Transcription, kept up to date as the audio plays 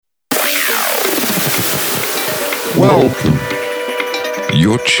Welcome.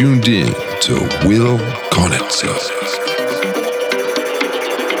 You're tuned in to Will Konitzer.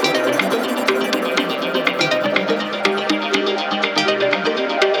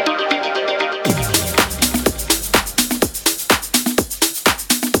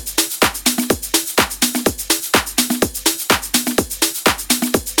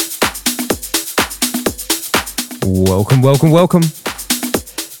 Welcome, welcome, welcome.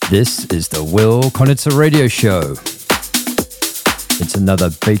 This is the Will Konitzer Radio Show. It's another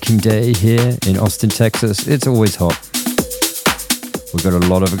baking day here in Austin, Texas. It's always hot. We've got a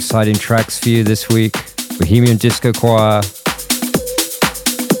lot of exciting tracks for you this week. Bohemian Disco Choir,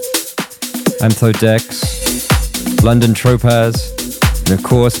 Antho Dex, London Topaz, and of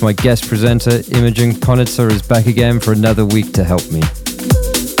course my guest presenter Imogen Konitzer is back again for another week to help me.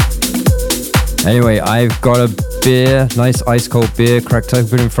 Anyway, I've got a beer, nice ice cold beer cracked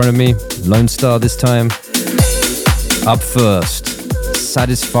open in front of me. Lone Star this time. Up first,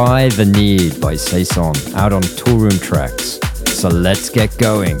 Satisfy the Need by Saison, out on Toolroom Trax. So let's get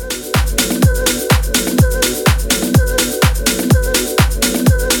going.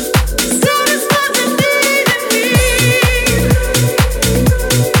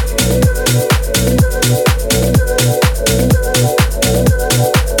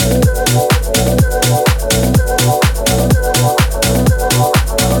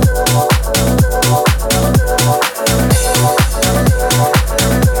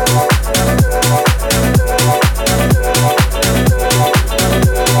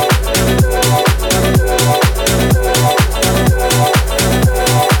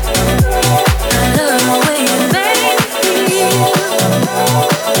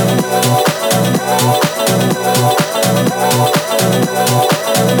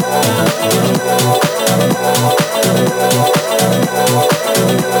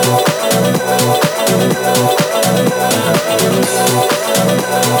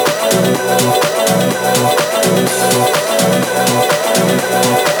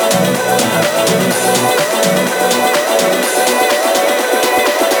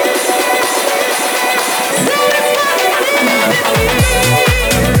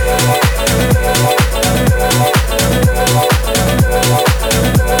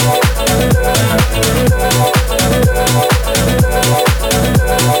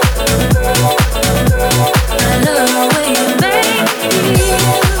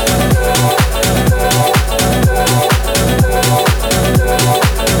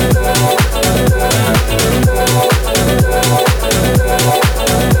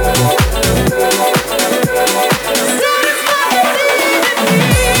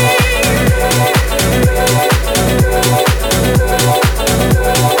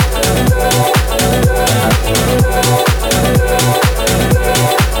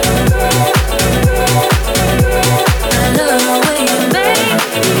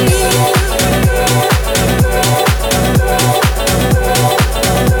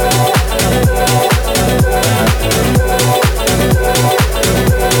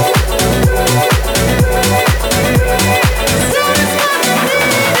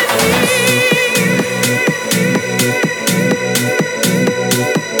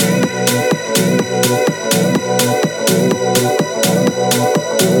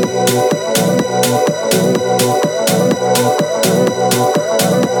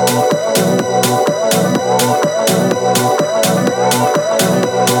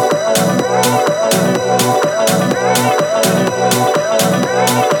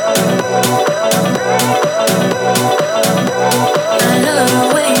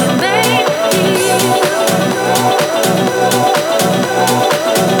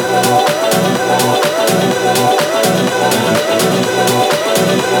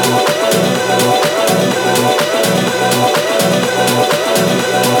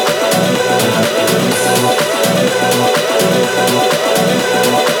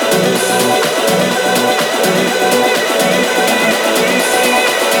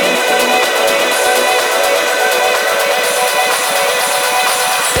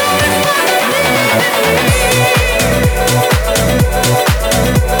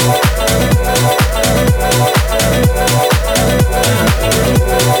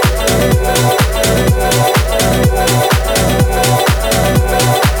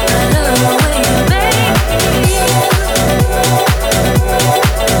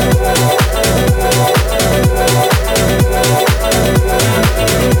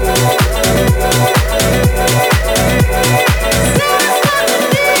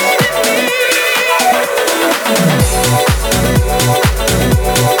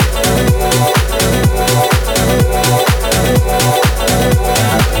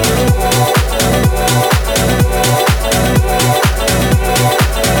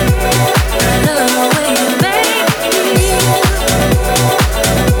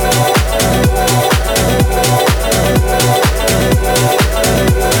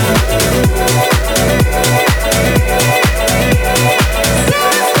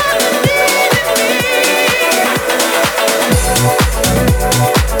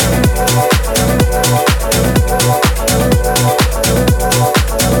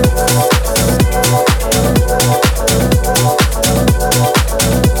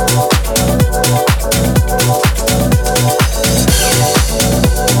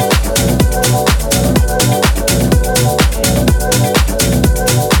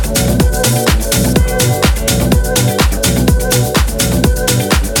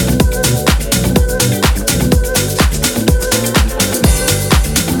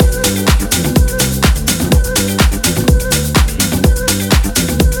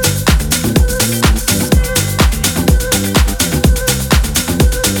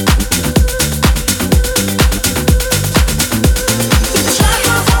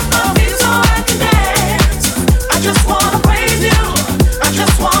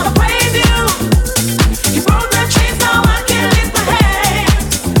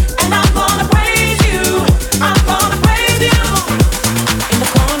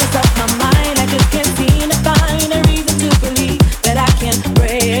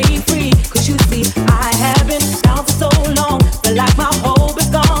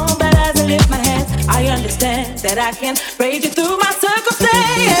 I can praise you through my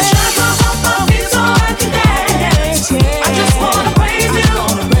circumstance. Shackles off my feet so I can dance. I just wanna praise you.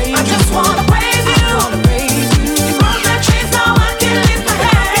 I just wanna praise you. You broke the chains, now I can lift my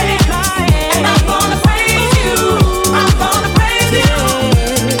hands. And I'm gonna praise you. I'm gonna praise you.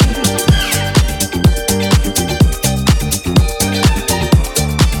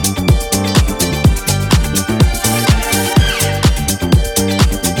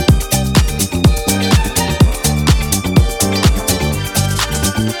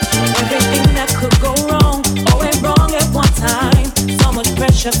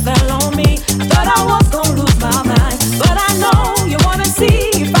 Pressure fell on me. I thought I was gonna lose my mind, but I know you wanna see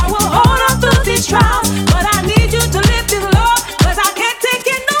if I will hold on through these trials. But I need you to lift this load, 'cause I can't take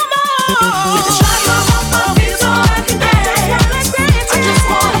it no more. Take the shackles off my feet so I can dance. I just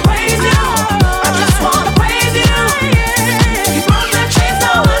wanna praise you. I just wanna praise you. You broke the chains,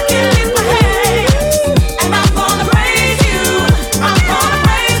 now I can lift my hands. And I'm gonna praise you. I'm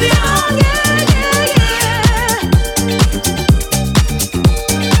gonna praise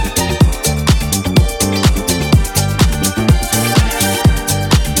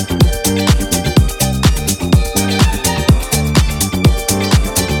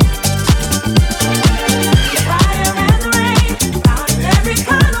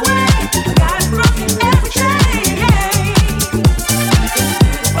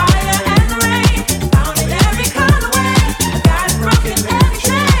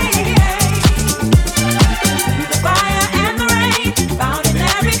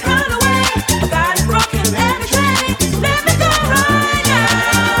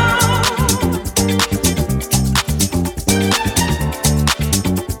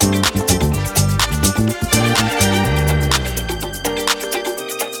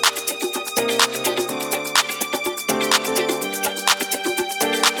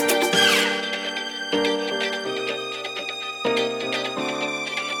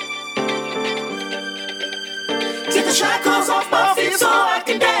you. Take the shackles off my feet so I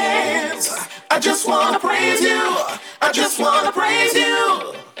can dance. I just wanna praise you. I just wanna praise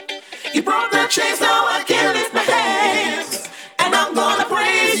you. You broke the chains, now I can lift my hands. And I'm gonna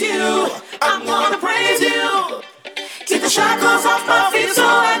praise you. I'm gonna praise you. Take the shackles off my feet so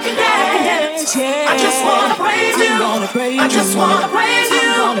I can dance. I just wanna praise you. I just wanna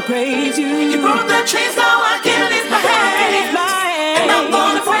praise you. You broke the chains, now I can lift my hands. And I'm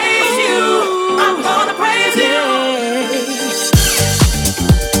gonna praise you. I'm gonna praise you.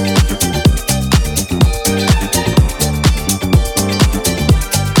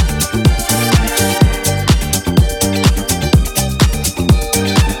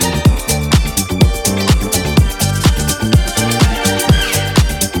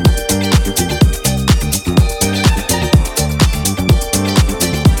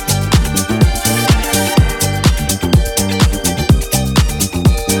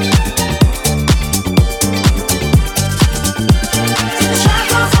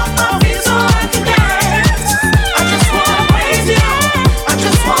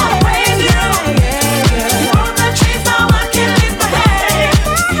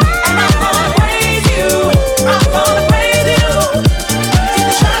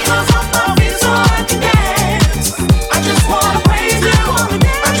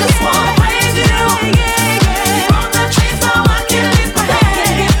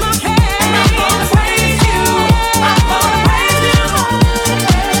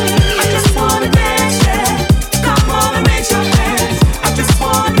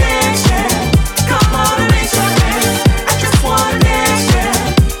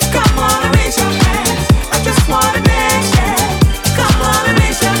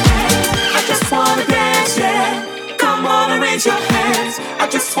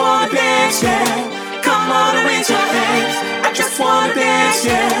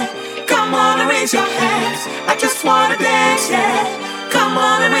 raise your hands. I just wanna dance, yeah. Come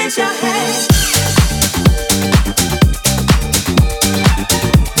on and raise your hands.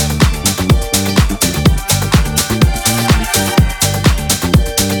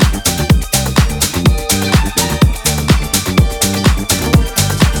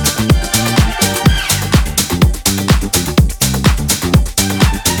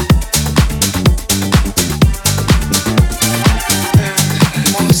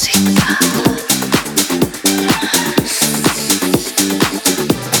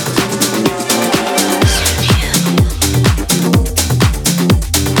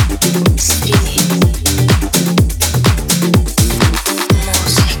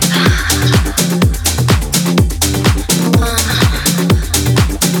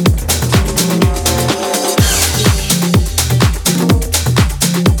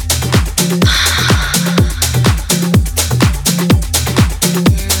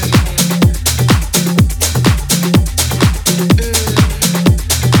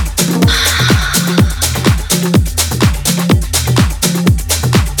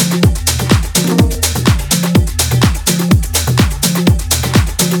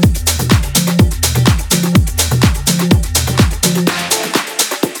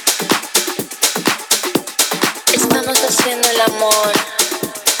 amor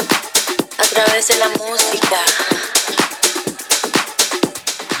a través de la música.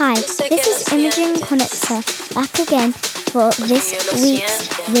 Hi, this is Imogen Konitzer back again for this week's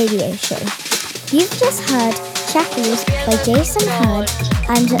radio show. You've just heard Shackles by Jason Hurd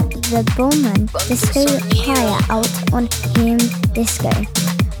and the Bowman Disco Choir out on Him Disco.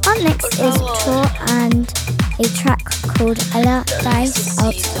 Up next is Tro and a track called Ella Dice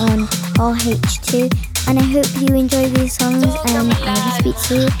out on RH2, and I hope you enjoy these songs and I will speak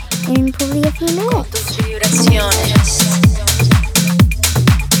to you in probably a few minutes.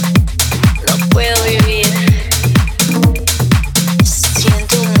 No puedo vivir sin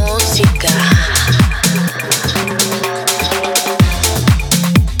tu música.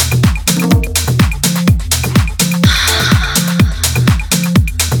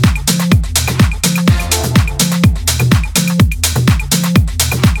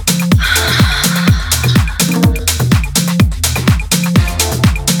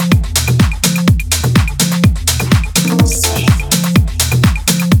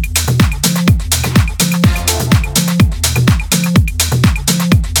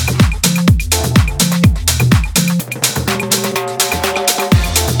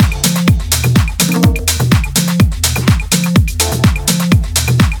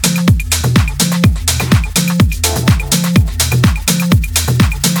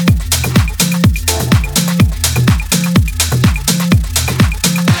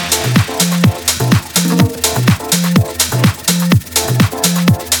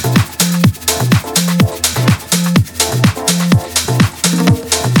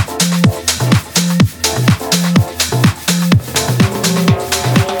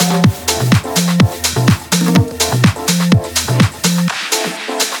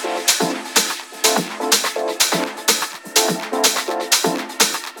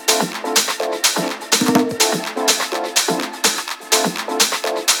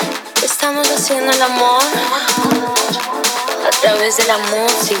 Haciendo el amor a través de la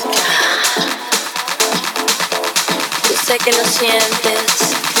música. Yo sé que lo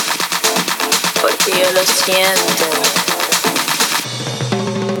sientes, porque yo lo siento.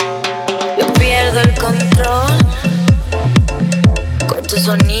 Yo pierdo el control con tu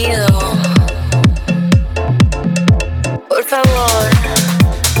sonido. Por favor,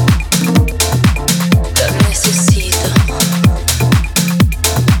 lo necesito.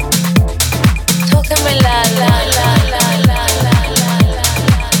 Tócame la.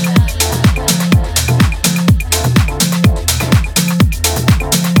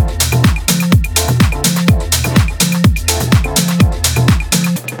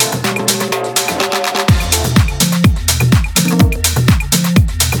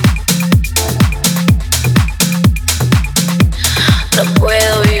 No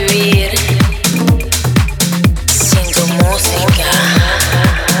puedo vivir sin tu música.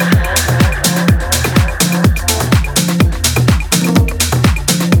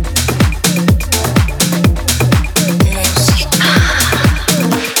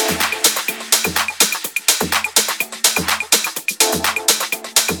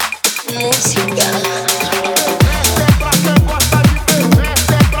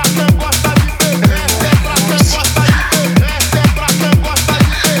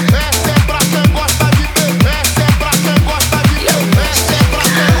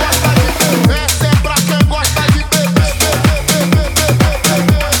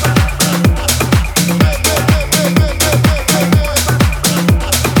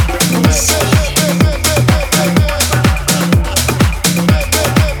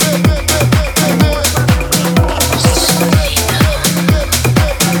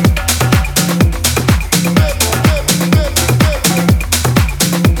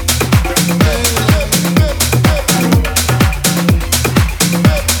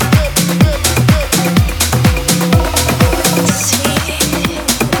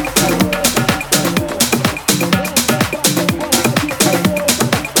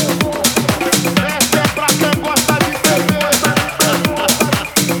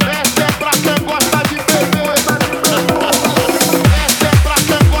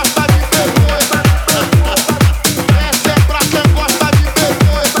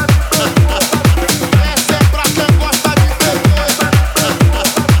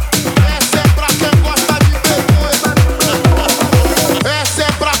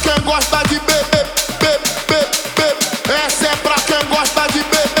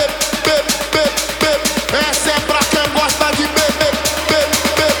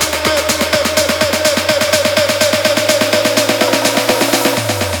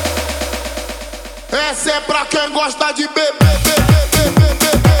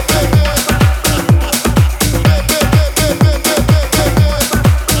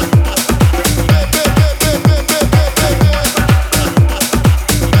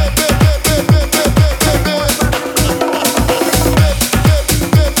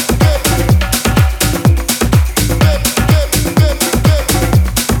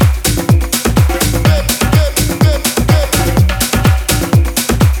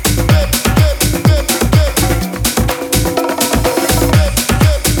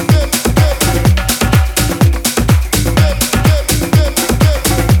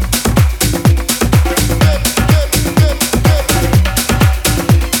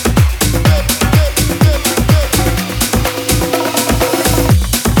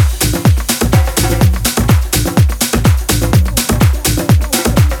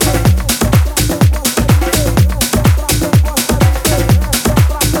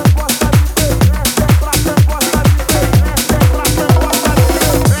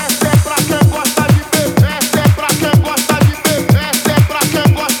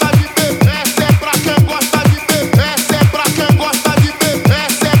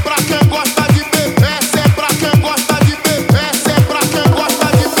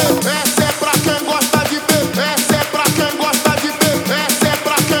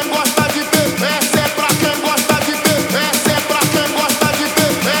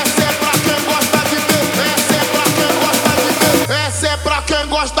 mulher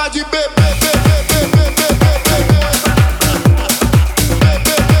gosta de beber.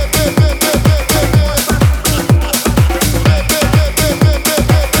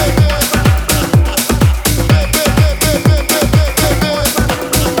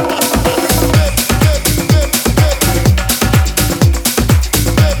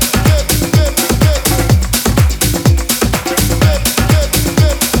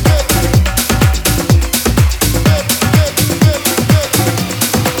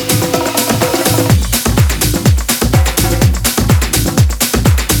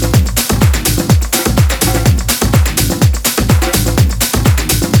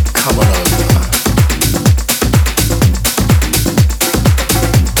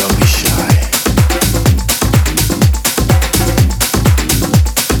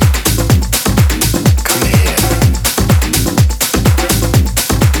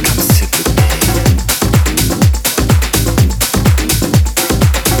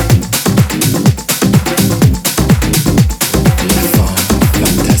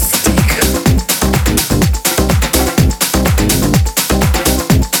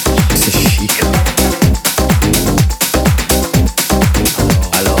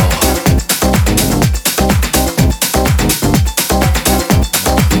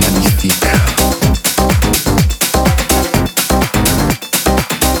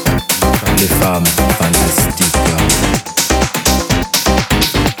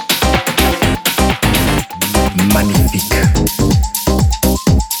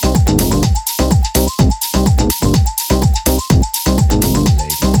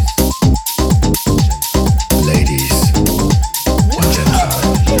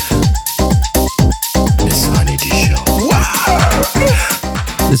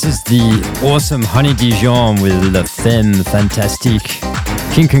 Awesome Honey Dijon with La Femme Fantastique.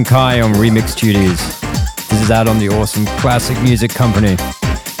 KiNK and Kai on remix duties. This is out on the awesome Classic Music Company.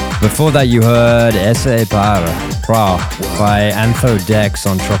 Before that you heard Essa by Antho Dex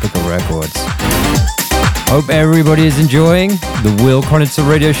on Tropical Records. Hope everybody is enjoying the Will Konitzer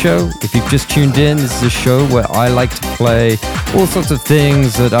radio show. If you've just tuned in, this is a show where I like to play all sorts of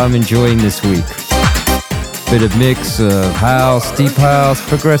things that I'm enjoying this week. Bit of mix of house, deep house,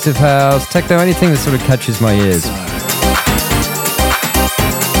 progressive house, techno, anything that sort of catches my ears.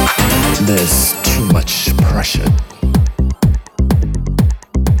 There's too much pressure.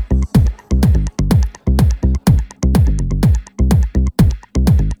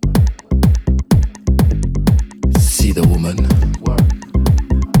 See the woman.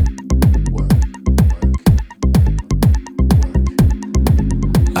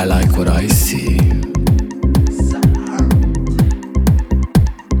 I like what I see.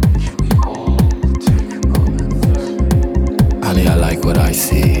 I like what I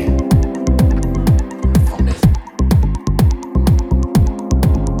see.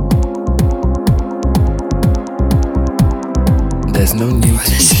 There's no need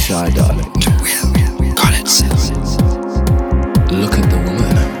to be shy, darling. Look at the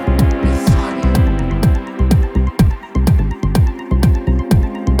woman.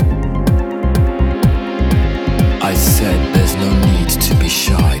 I said there's no need to be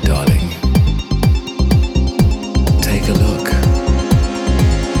shy, darling. Take a look.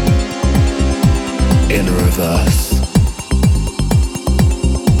 In reverse.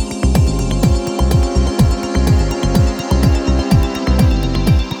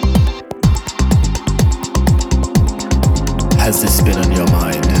 Has this been on your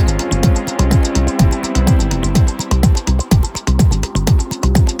mind?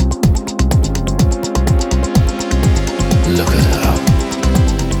 Look at her.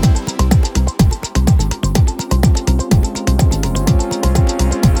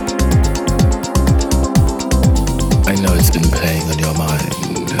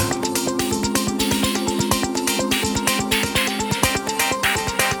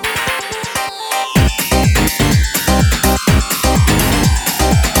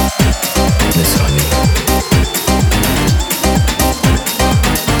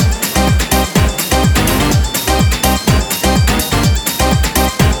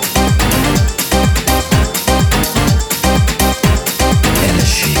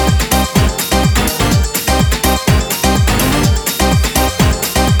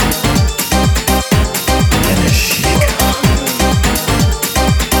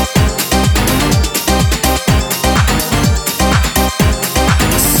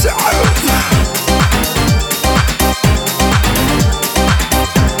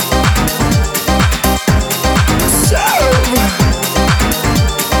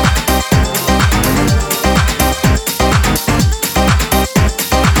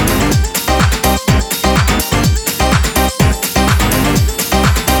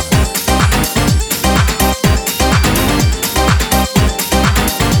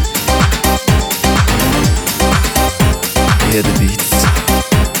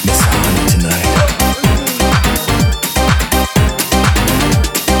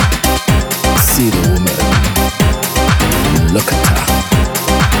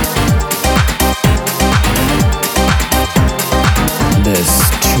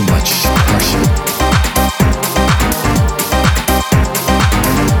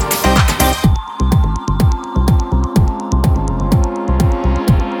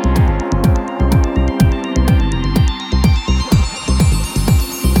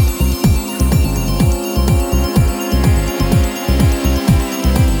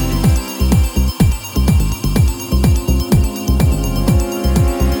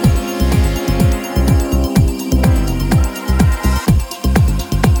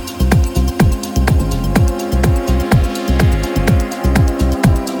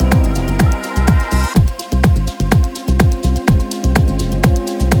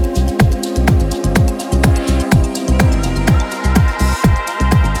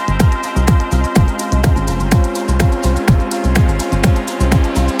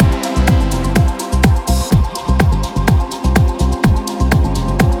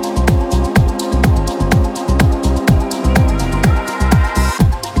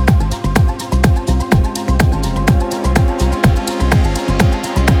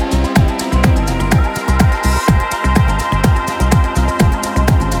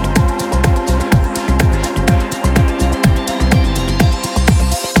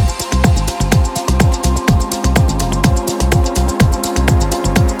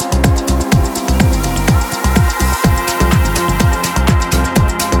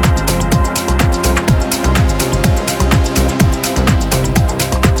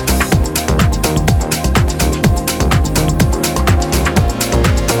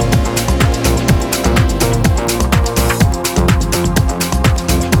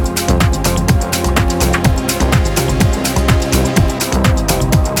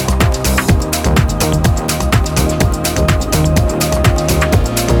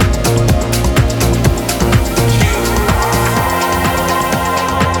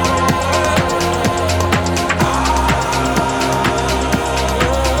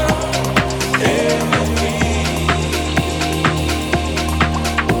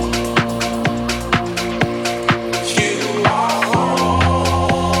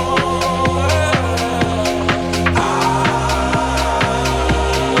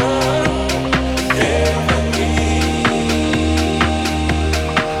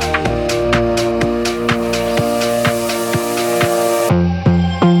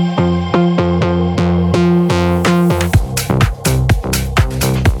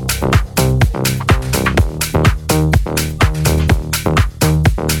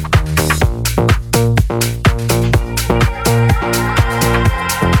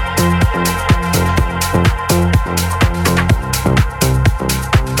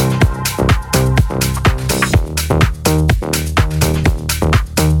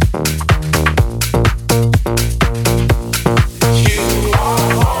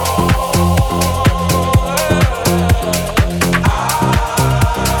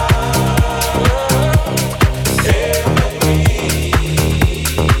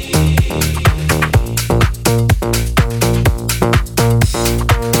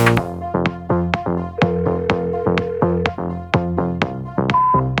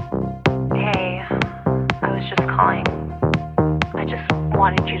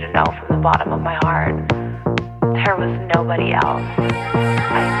 wanted you to know from the bottom of my heart, there was nobody else.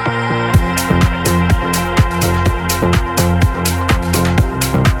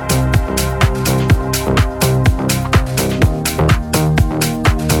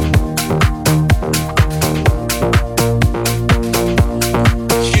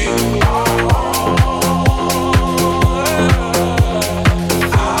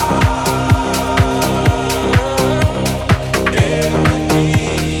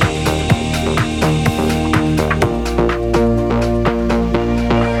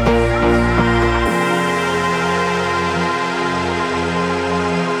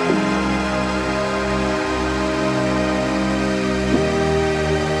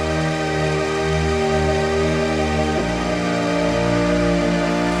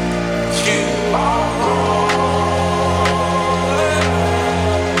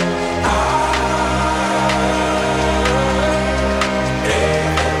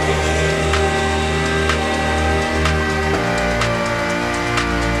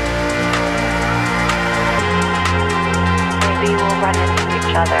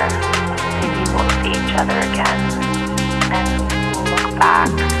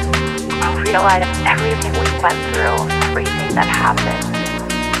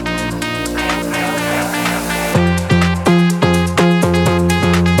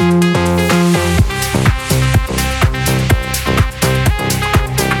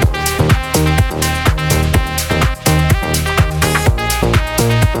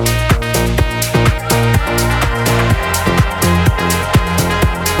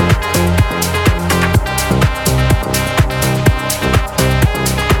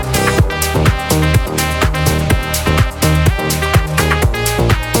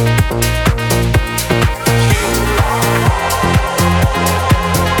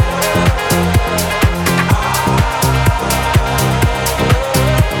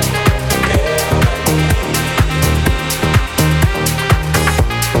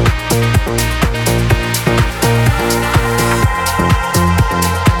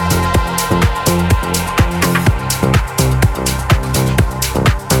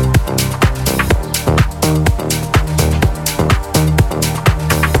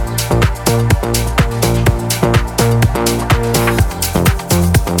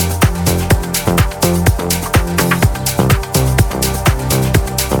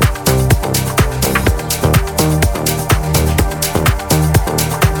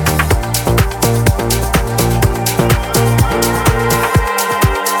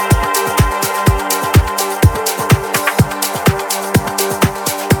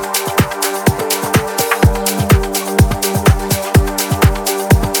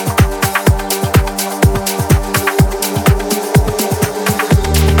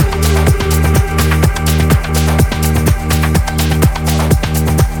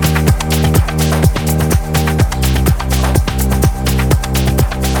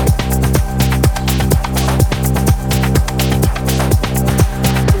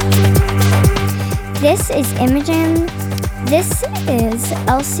 This is Imogen. This is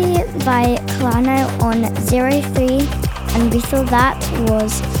Elsie by Khealo on Zerothree, and before that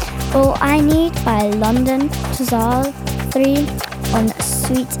was All I Need by London Tozal 3 on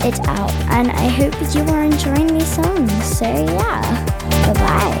Sweet It Out. And I hope you are enjoying these songs. So yeah,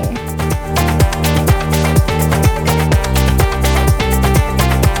 bye-bye.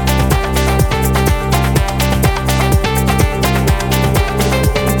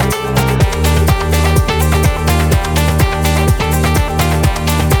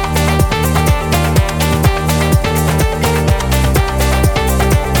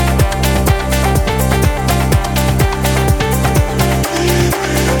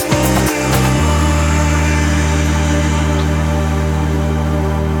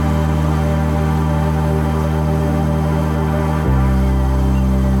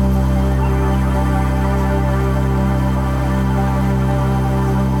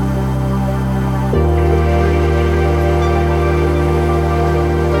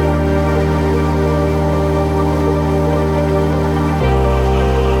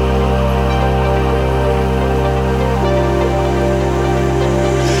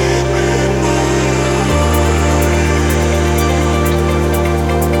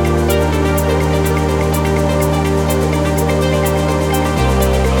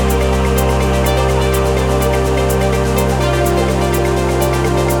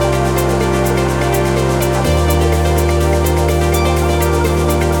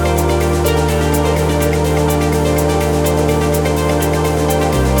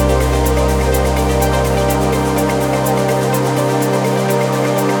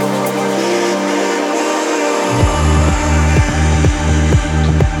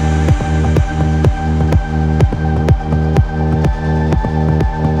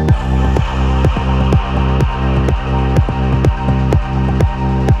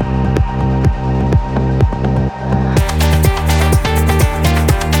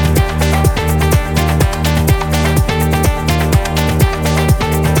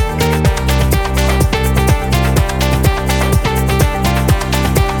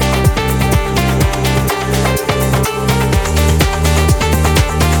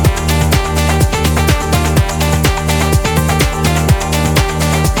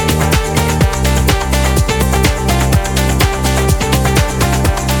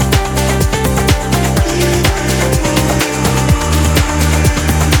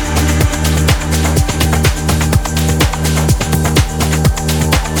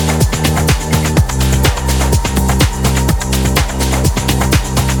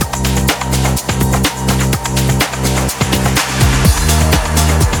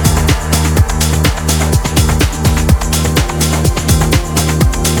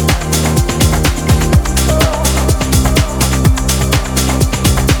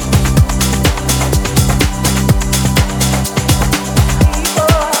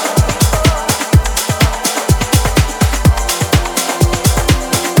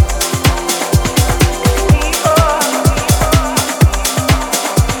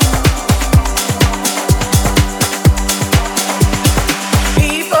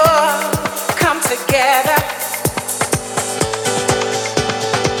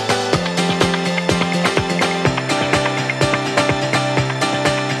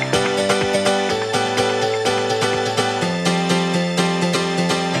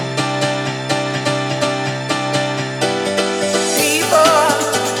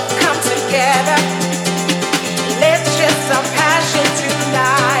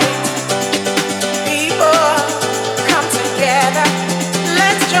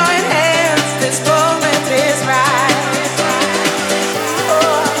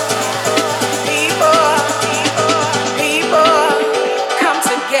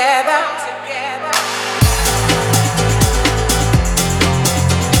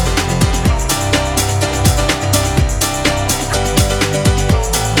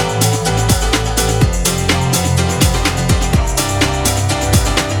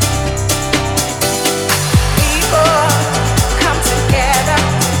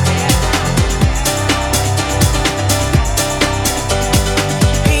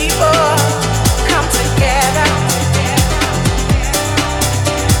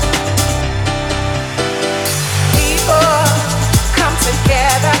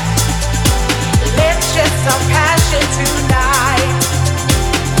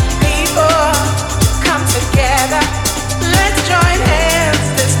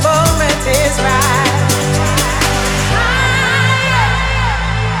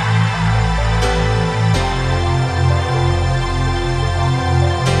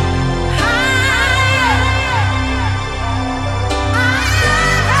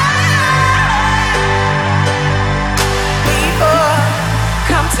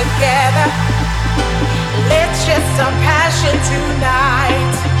 together. Let's share some passion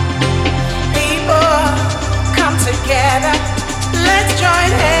tonight. People, come together. Let's join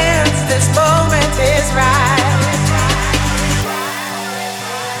hands. This moment is right.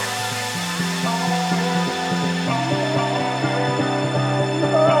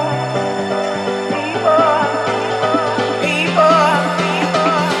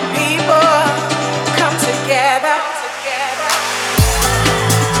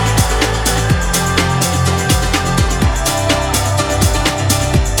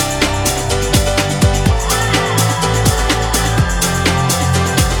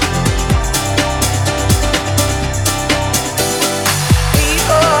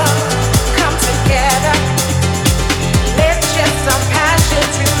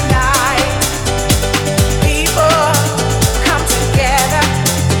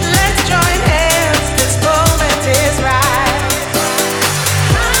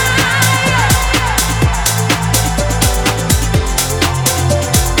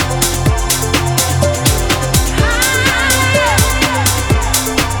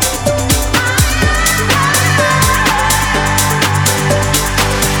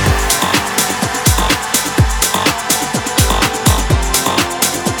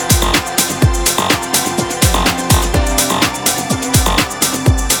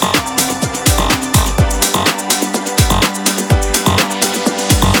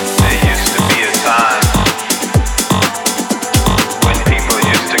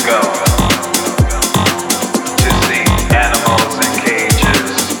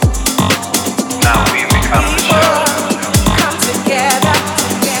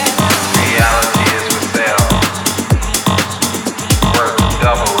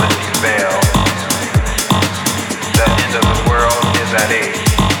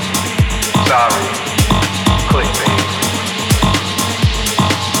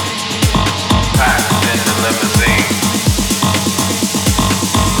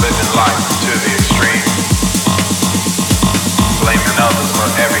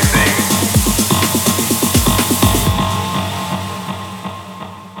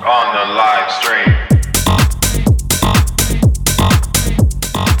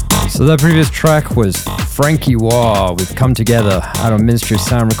 So that previous track was Franky with Come Together out on Ministry of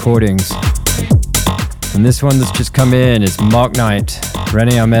Sound Recordings. And this one that's just come in is Mark Knight,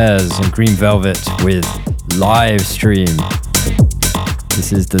 Rene Amesz and Green Velvet with Live Stream.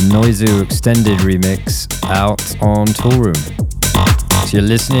 This is the Noizu extended remix out on Toolroom. So you're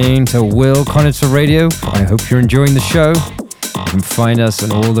listening to Will Konitzer Radio. I hope you're enjoying the show. You can find us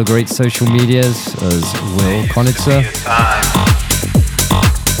on all the great social medias as Will Konitzer.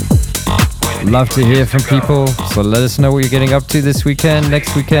 Love to hear from people, so let us know what you're getting up to this weekend,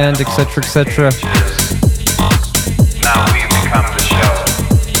 next weekend, etc., etc. Now we become the show.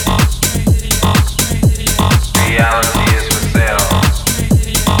 Reality is for sale.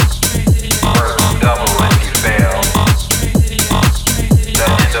 Work double if you fail. The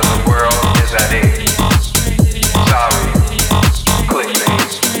end of the world is at 8. Sorry,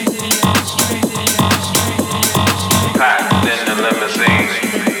 clickbait. Packed in the limousine.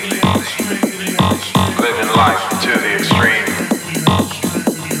 Living life to the extreme.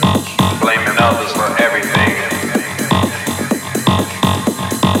 Blaming others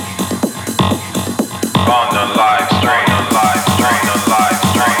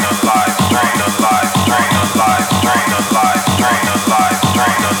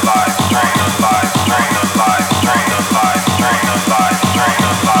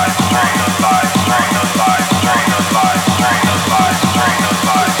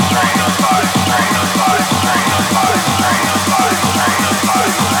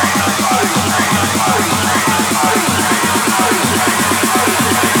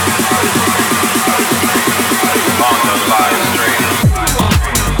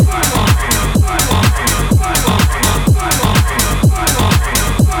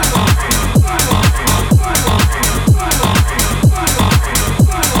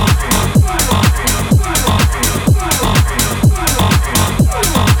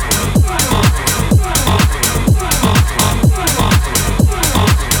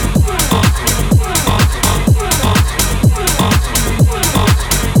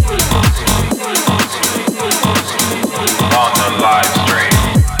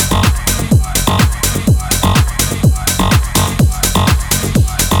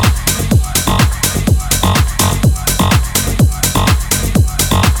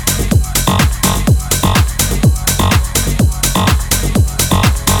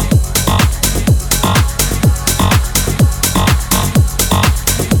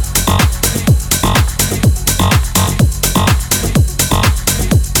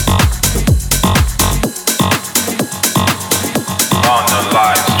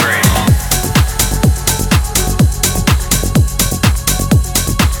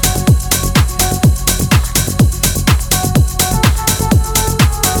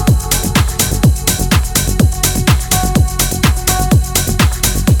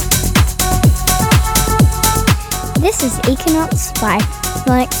This is Equinox by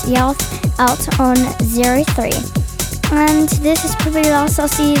Phonic out on Zerothree. And this is probably the last I'll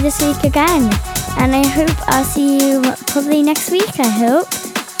see you this week again. And I hope I'll see you probably next week, I hope.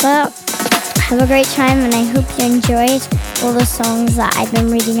 But have a great time, and I hope you enjoyed all the songs that I've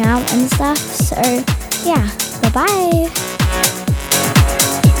been reading out and stuff. So yeah, bye-bye.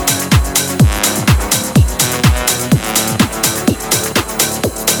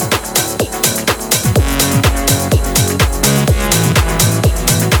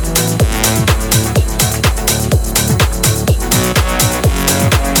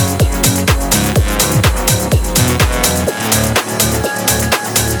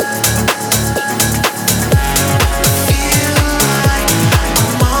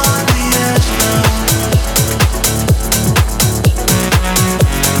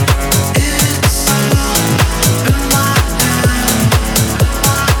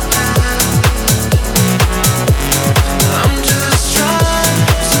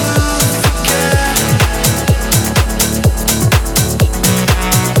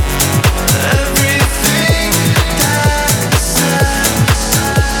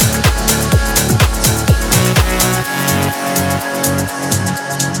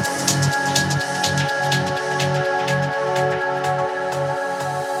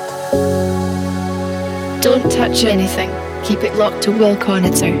 Don't touch anything. Keep it locked to Will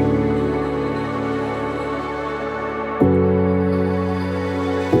Konitzer.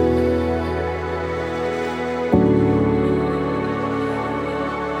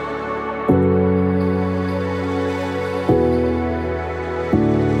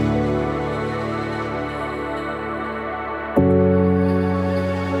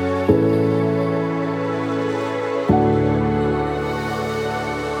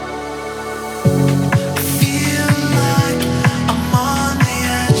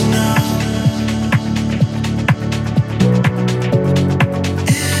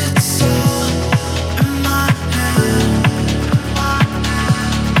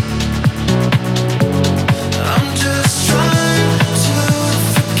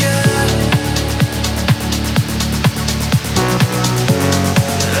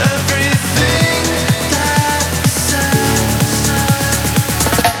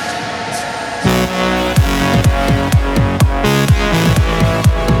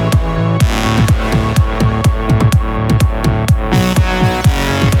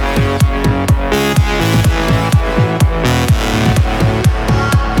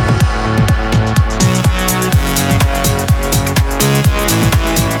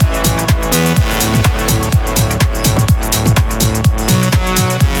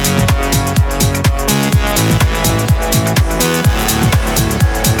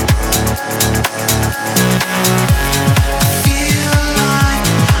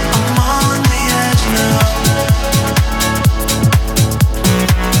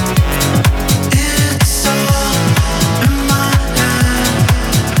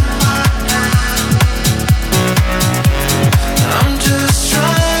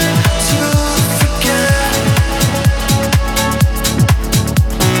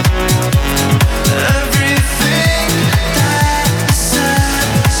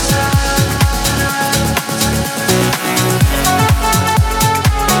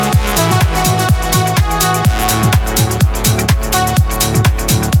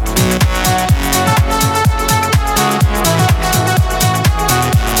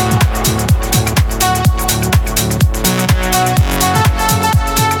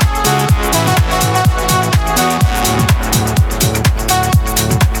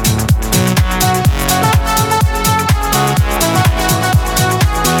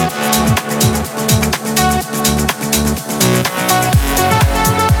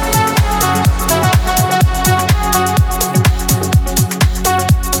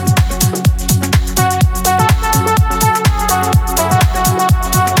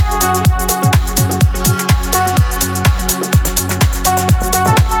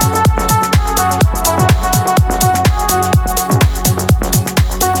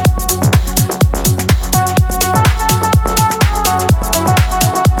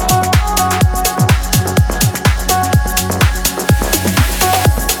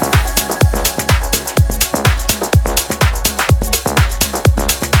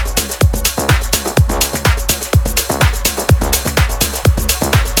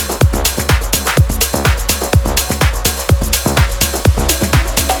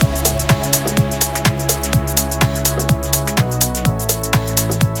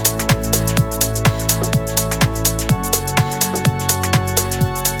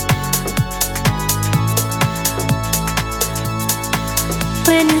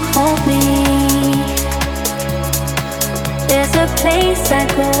 the place I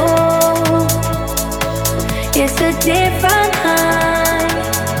go. It's a different high.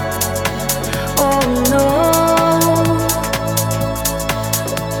 Oh no.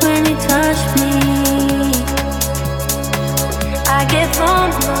 When you touch me, I get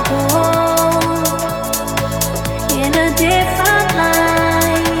vulnerable in a different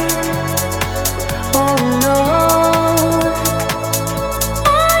light. Oh no.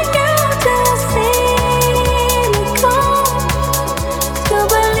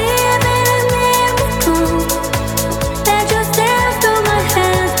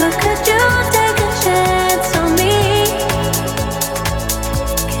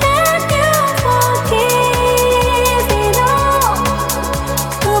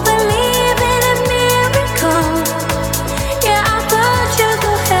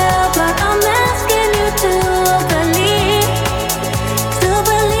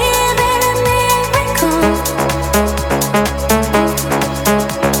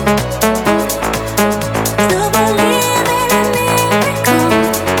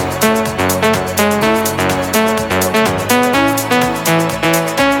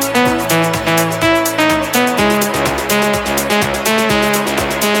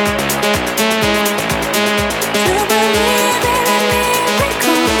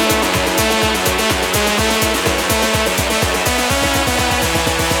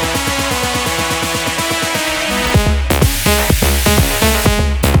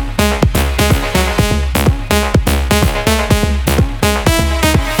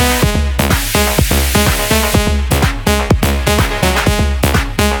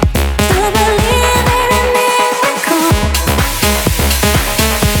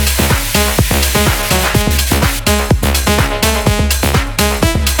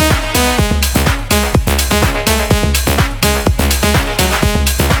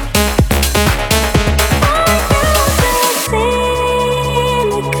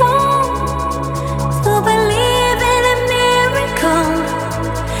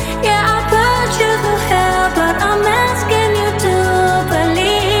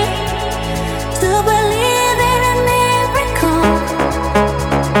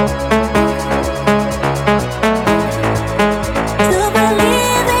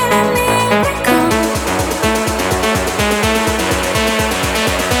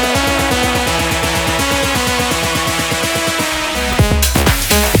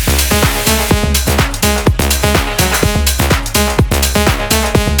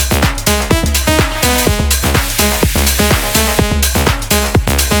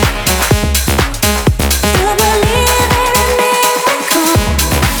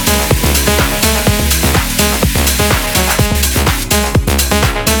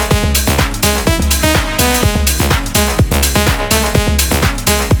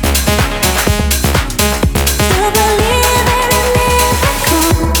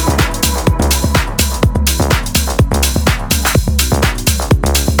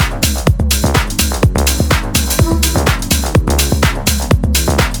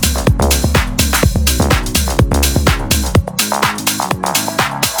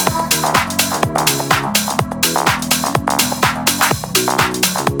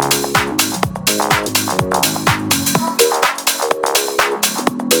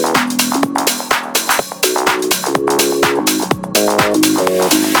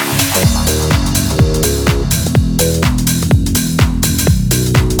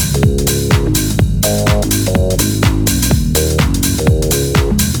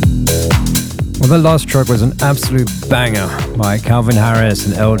 The last track was an absolute banger by Calvin Harris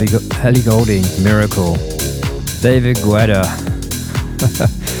and Ellie Goulding, Miracle. David Guetta,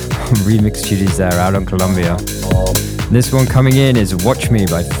 remix duties there out on Columbia. This one coming in is Watch Me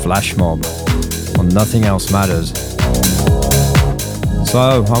by Flashmob on Nothing Else Matters. So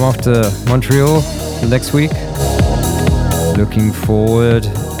I'm off to Montreal next week. Looking forward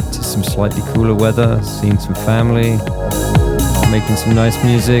to some slightly cooler weather, seeing some family, making some nice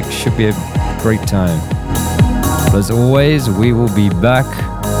music. Should be a great time. But as always, we will be back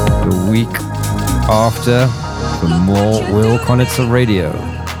the week after for more Will Konitzer Radio.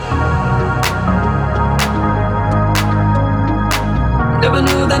 Never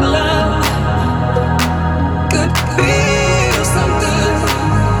knew that love could feel so good.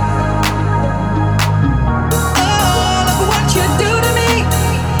 Oh, look what you do to me.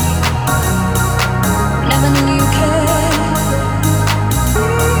 Never knew you cared.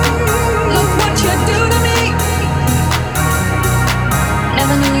 Look what you do to me.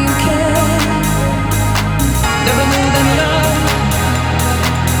 Never knew you cared. Never knew that love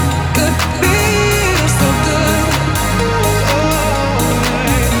could feel so good.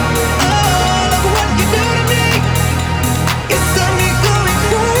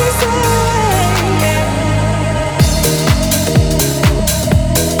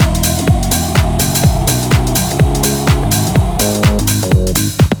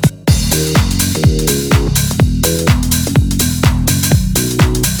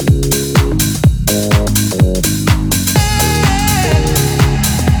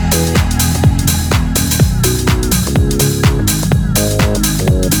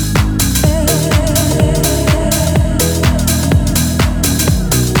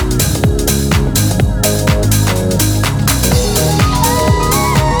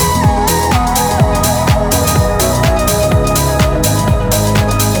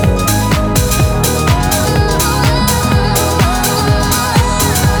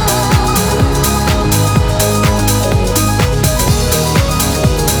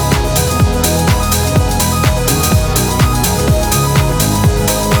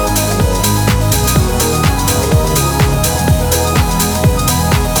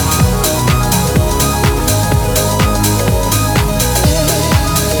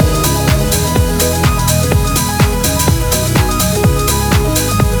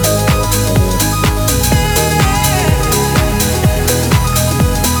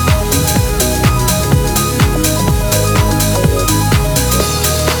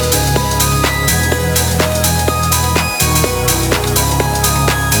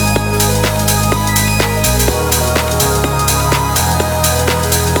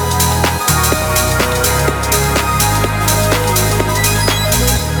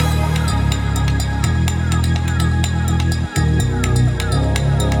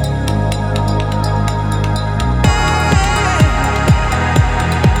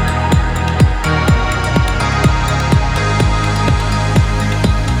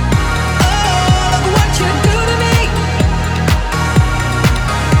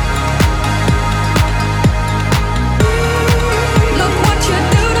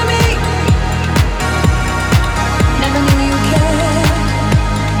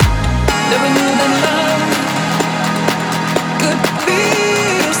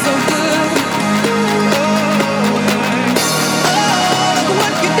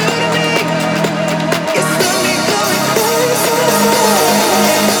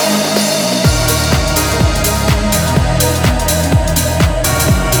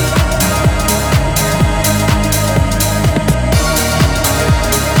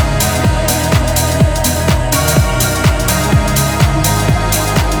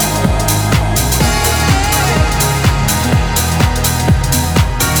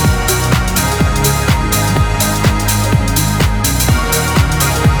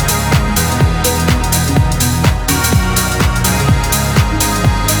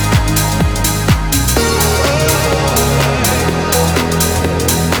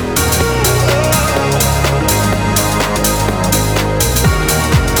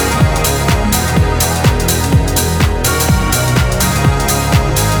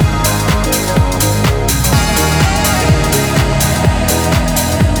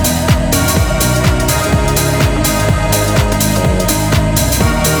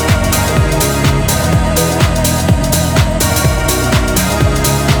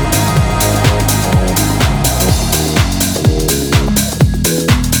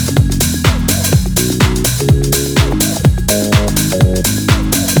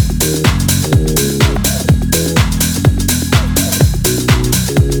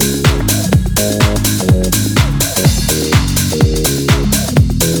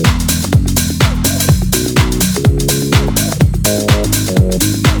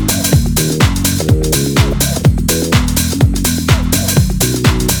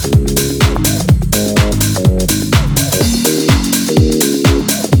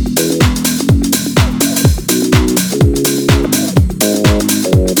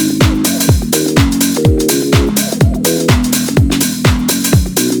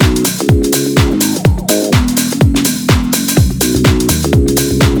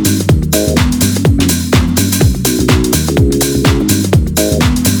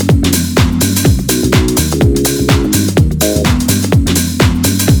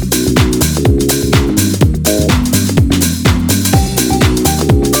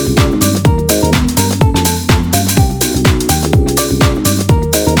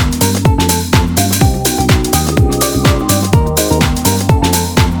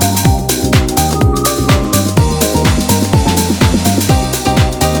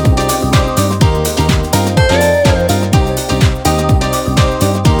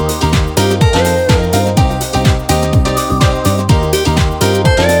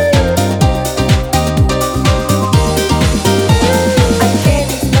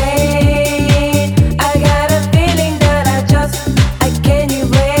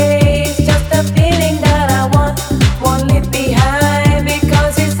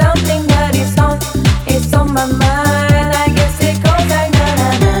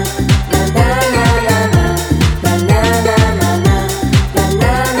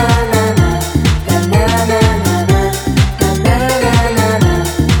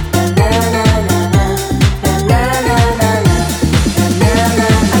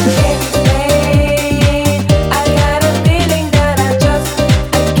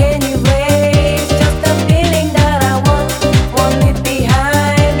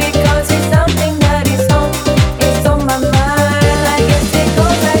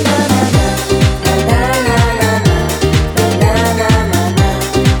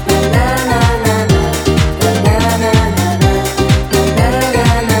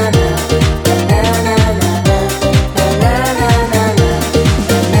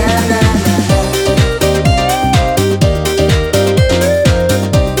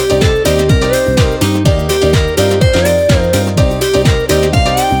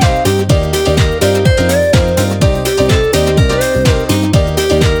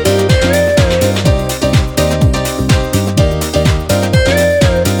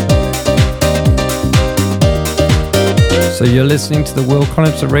 So you're listening to the Will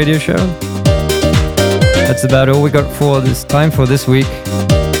Konitzer radio show. That's about all we got for this time for this week.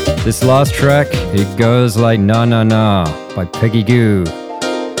 This last track, it goes like Nanana by Peggy Goo,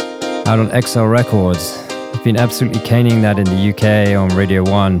 out on XL Records. I've been absolutely caning that in the UK on Radio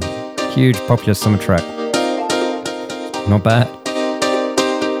 1. Huge popular summer track. Not bad.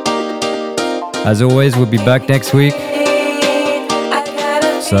 As always, we'll be back next week.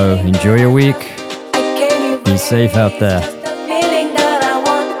 So enjoy your week. Be safe out there.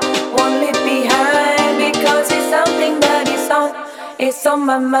 It's on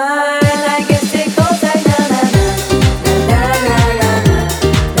my mind.